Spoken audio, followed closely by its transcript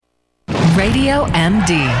Radio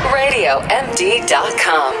MD.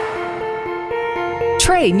 RadioMD.com.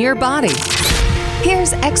 Train your body.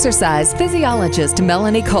 Here's exercise physiologist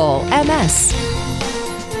Melanie Cole, MS.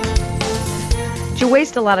 Do you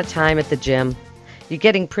waste a lot of time at the gym? You're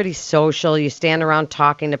getting pretty social. You stand around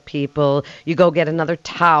talking to people. You go get another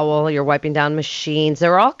towel. You're wiping down machines.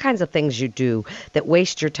 There are all kinds of things you do that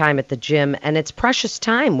waste your time at the gym, and it's precious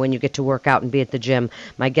time when you get to work out and be at the gym.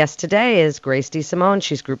 My guest today is Grace DeSimone.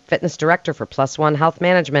 She's Group Fitness Director for Plus One Health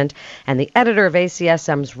Management and the editor of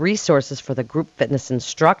ACSM's Resources for the Group Fitness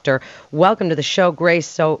Instructor. Welcome to the show, Grace.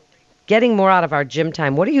 So, getting more out of our gym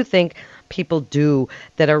time, what do you think people do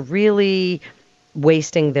that are really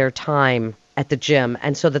wasting their time at the gym,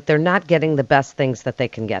 and so that they're not getting the best things that they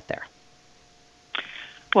can get there?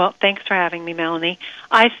 Well, thanks for having me, Melanie.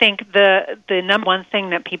 I think the number one thing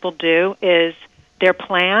that people do is their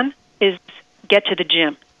plan is get to the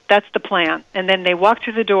gym. That's the plan. And then they walk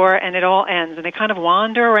through the door and it all ends. And they kind of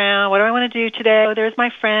wander around. What do I want to do today? Oh, there's my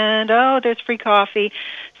friend. Oh, there's free coffee.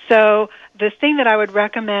 So the thing that I would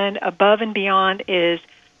recommend above and beyond is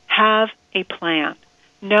have a plan.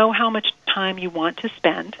 Know how much time you want to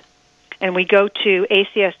spend. And we go to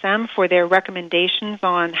ACSM for their recommendations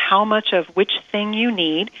on how much of which thing you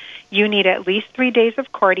need. You need at least 3 days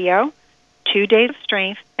of cardio, 2 days of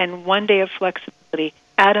strength, and 1 day of flexibility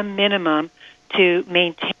at a minimum to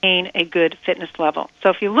maintain a good fitness level.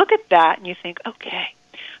 So if you look at that and you think, okay,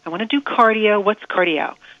 I want to do cardio. What's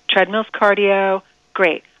cardio? Treadmill's cardio.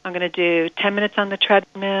 Great. I'm going to do 10 minutes on the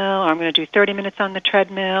treadmill, or I'm going to do 30 minutes on the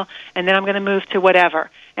treadmill, and then I'm going to move to whatever.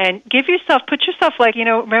 And put yourself like,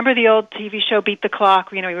 remember the old TV show Beat the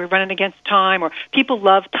Clock, you were running against time, or people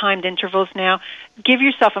love timed intervals now. Give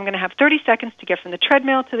yourself, I'm going to have 30 seconds to get from the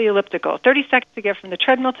treadmill to the elliptical, 30 seconds to get from the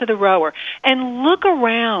treadmill to the rower, and look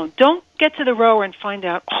around. Don't get to the rower and find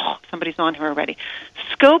out, somebody's on here already.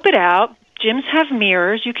 Scope it out. Gyms have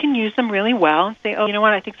mirrors. You can use them really well and say, you know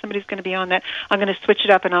what, I think somebody's going to be on that. I'm going to switch it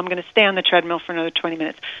up, and I'm going to stay on the treadmill for another 20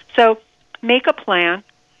 minutes. So make a plan,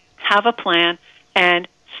 have a plan, and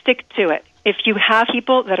stick to it. If you have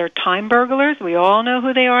people that are time burglars, we all know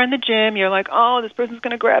who they are in the gym. You're like, this person's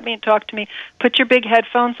going to grab me and talk to me. Put your big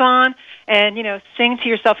headphones on and, sing to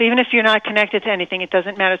yourself. Even if you're not connected to anything, it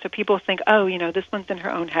doesn't matter. So people think, this one's in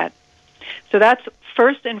her own head. So that's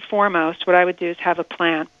first and foremost what I would do is have a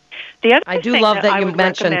plan. I do love that you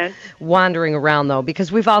mentioned wandering around, though,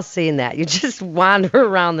 because we've all seen that. You just wander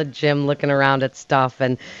around the gym looking around at stuff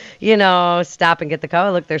and, stop and get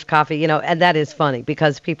look, there's coffee, and that is funny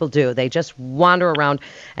because people do. They just wander around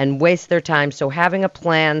and waste their time. So having a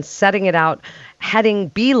plan, setting it out,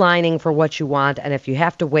 beelining for what you want, and if you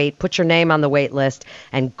have to wait, put your name on the wait list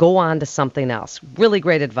and go on to something else. Really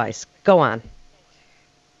great advice. Go on.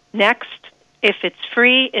 Next, if it's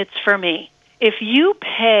free, it's for me. If you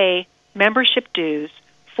pay membership dues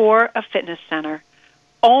for a fitness center,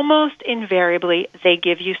 almost invariably they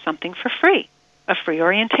give you something for free, a free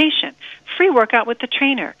orientation, free workout with the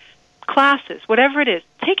trainer, classes, whatever it is.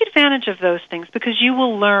 Take advantage of those things because you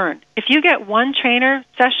will learn. If you get one trainer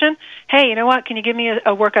session, hey, you know what, can you give me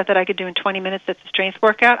a workout that I could do in 20 minutes that's a strength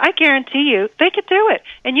workout? I guarantee you they could do it,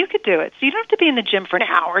 and you could do it. So you don't have to be in the gym for an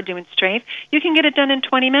hour doing strength. You can get it done in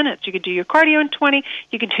 20 minutes. You could do your cardio in 20.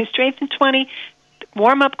 You can do strength in 20.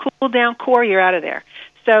 Warm up, cool down, core, you're out of there.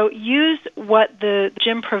 So use what the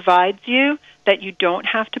gym provides you that you don't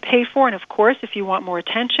have to pay for. And, of course, if you want more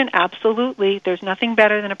attention, absolutely, there's nothing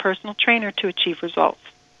better than a personal trainer to achieve results.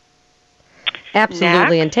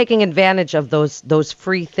 Absolutely, Next. and taking advantage of those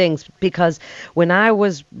free things, because when I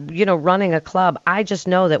was, running a club, I just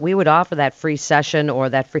know that we would offer that free session or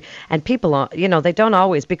that free, and people, they don't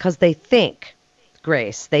always, because they think,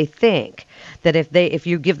 Grace, they think that if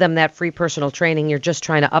you give them that free personal training, you're just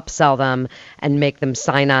trying to upsell them and make them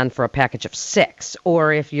sign on for a package of 6.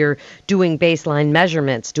 Or if you're doing baseline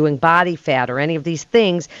measurements, doing body fat or any of these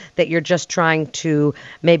things, that you're just trying to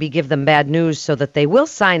maybe give them bad news so that they will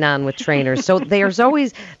sign on with trainers. So there's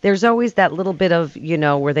always that little bit of,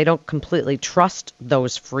 where they don't completely trust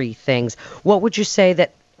those free things. What would you say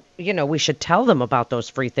that, we should tell them about those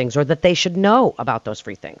free things, or that they should know about those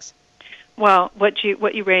free things? Well, what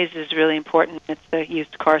you raised is really important. It's the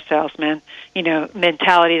used car salesman,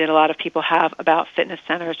 mentality that a lot of people have about fitness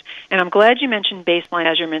centers. And I'm glad you mentioned baseline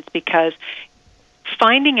measurements, because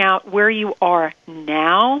finding out where you are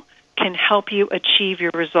now can help you achieve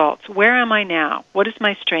your results. Where am I now? What is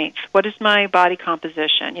my strength? What is my body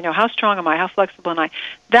composition? How strong am I? How flexible am I?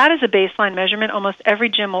 That is a baseline measurement. Almost every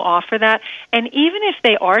gym will offer that. And even if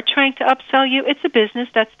they are trying to upsell you, it's a business.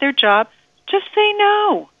 That's their job. Just say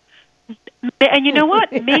no. And you know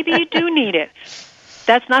what? Maybe you do need it.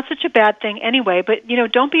 That's not such a bad thing anyway, but,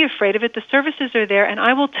 don't be afraid of it. The services are there, and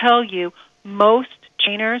I will tell you, most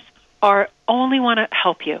trainers only want to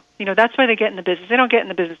help you. That's why they get in the business. They don't get in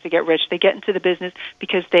the business to get rich. They get into the business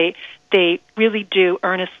because they really do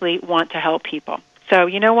earnestly want to help people. So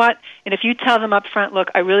you know what? And if you tell them up front, look,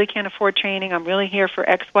 I really can't afford training. I'm really here for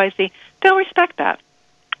X, Y, Z, they'll respect that.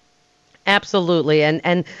 Absolutely.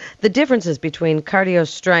 And the differences between cardio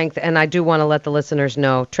strength, and I do want to let the listeners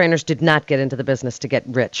know, trainers did not get into the business to get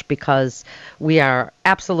rich, because we are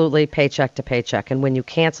absolutely paycheck to paycheck. And when you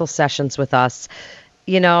cancel sessions with us,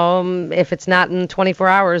 if it's not in 24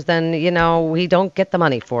 hours, then, we don't get the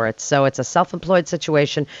money for it. So it's a self-employed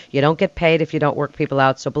situation. You don't get paid if you don't work people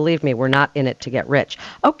out. So believe me, we're not in it to get rich.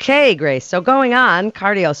 Okay, Grace. So going on,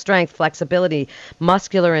 cardio, strength, flexibility,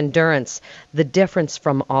 muscular endurance, the difference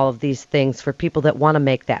from all of these things for people that want to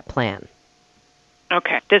make that plan.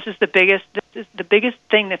 Okay. This is the biggest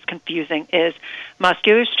thing that's confusing is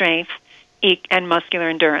muscular strength and muscular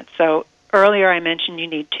endurance. So earlier I mentioned you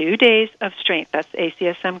need 2 days of strength. That's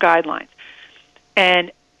ACSM guidelines. And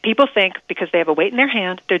people think because they have a weight in their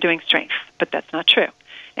hand, they're doing strength. But that's not true.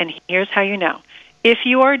 And here's how you know. If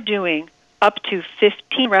you are doing up to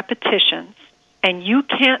 15 repetitions and you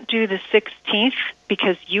can't do the 16th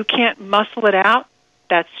because you can't muscle it out,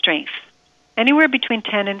 that's strength. Anywhere between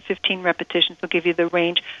 10 and 15 repetitions will give you the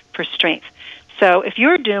range for strength. So if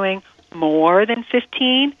you're doing more than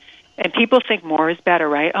 15, and people think more is better,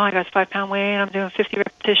 right? Oh, I got a 5-pound weight, I'm doing 50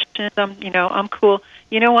 repetitions, I'm cool.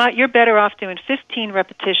 You know what? You're better off doing 15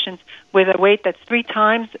 repetitions with a weight that's 3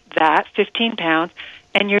 times that, 15 pounds,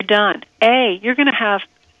 and you're done. You're going to have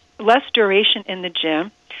less duration in the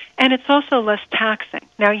gym, and it's also less taxing.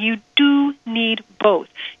 Now, you do need both.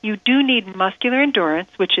 You do need muscular endurance,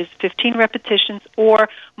 which is 15 repetitions or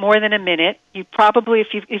more than a minute. You probably,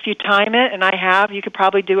 if you time it, and I have, you could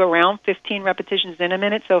probably do around 15 repetitions in a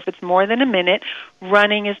minute. So if it's more than a minute,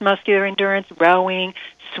 running is muscular endurance, rowing,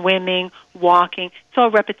 swimming, walking. It's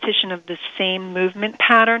all repetition of the same movement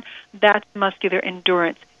pattern. That's muscular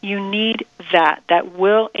endurance. You need that. That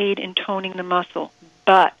will aid in toning the muscle.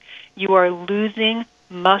 But you are losing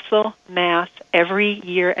muscle mass every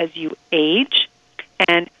year as you age,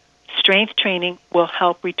 and strength training will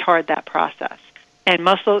help retard that process. And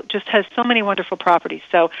muscle just has so many wonderful properties.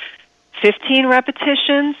 So 15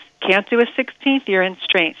 repetitions, can't do a 16th, you're in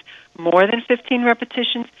strength. More than 15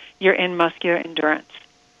 repetitions, you're in muscular endurance.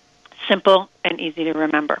 Simple and easy to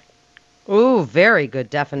remember. Ooh, very good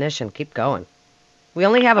definition. Keep going. We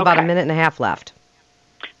only have about a minute and a half left.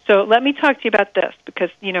 So let me talk to you about this because,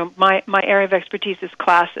 my area of expertise is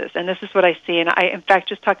classes, and this is what I see. And I, in fact,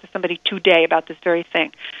 just talked to somebody today about this very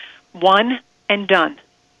thing. One and done.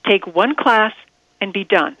 Take one class and be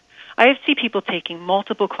done. I see people taking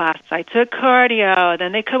multiple classes. I took cardio,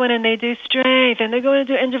 then they come in and they do strength, and they go in and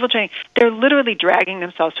do interval training. They're literally dragging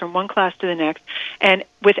themselves from one class to the next. And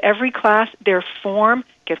with every class, their form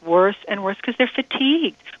gets worse and worse because they're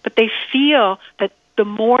fatigued. But they feel that the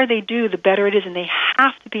more they do, the better it is, and they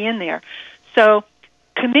have to be in there. So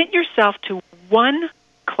commit yourself to one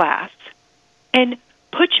class and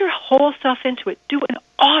put your whole self into it. Do an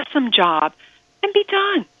awesome job and be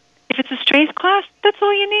done. If it's a strength class, that's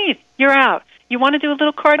all you need. You're out. You want to do a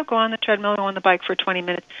little cardio, go on the treadmill, go on the bike for 20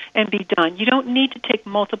 minutes, and be done. You don't need to take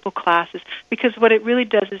multiple classes because what it really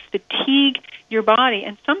does is fatigue your body,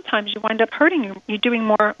 and sometimes you wind up hurting you. You're doing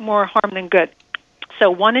more harm than good. So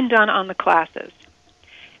one and done on the classes.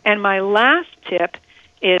 And my last tip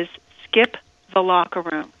is skip the locker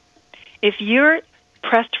room. If you're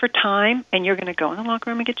pressed for time and you're going to go in the locker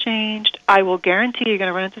room and get changed, I will guarantee you're going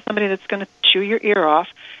to run into somebody that's going to chew your ear off,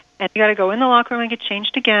 and you got to go in the locker room and get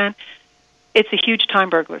changed again. It's a huge time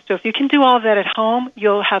burglar. So if you can do all of that at home,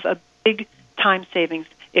 you'll have a big time savings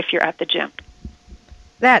if you're at the gym.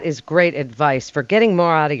 That is great advice for getting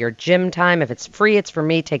more out of your gym time. If it's free, it's for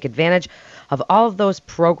me. Take advantage of all of those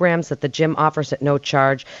programs that the gym offers at no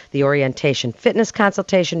charge. The orientation fitness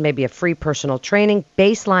consultation, maybe a free personal training,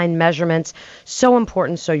 baseline measurements. So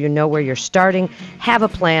important so you know where you're starting. Have a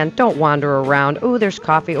plan. Don't wander around. Oh, there's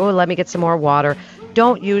coffee. Oh, let me get some more water.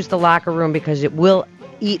 Don't use the locker room because it will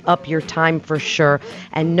eat up your time for sure.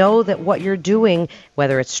 And know that what you're doing,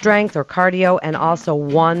 whether it's strength or cardio, and also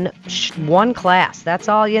one class, that's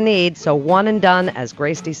all you need. So one and done, as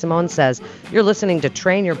Grace DeSimone says. You're listening to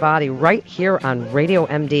Train Your Body right here on Radio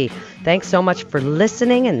MD. Thanks so much for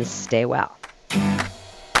listening, and stay well.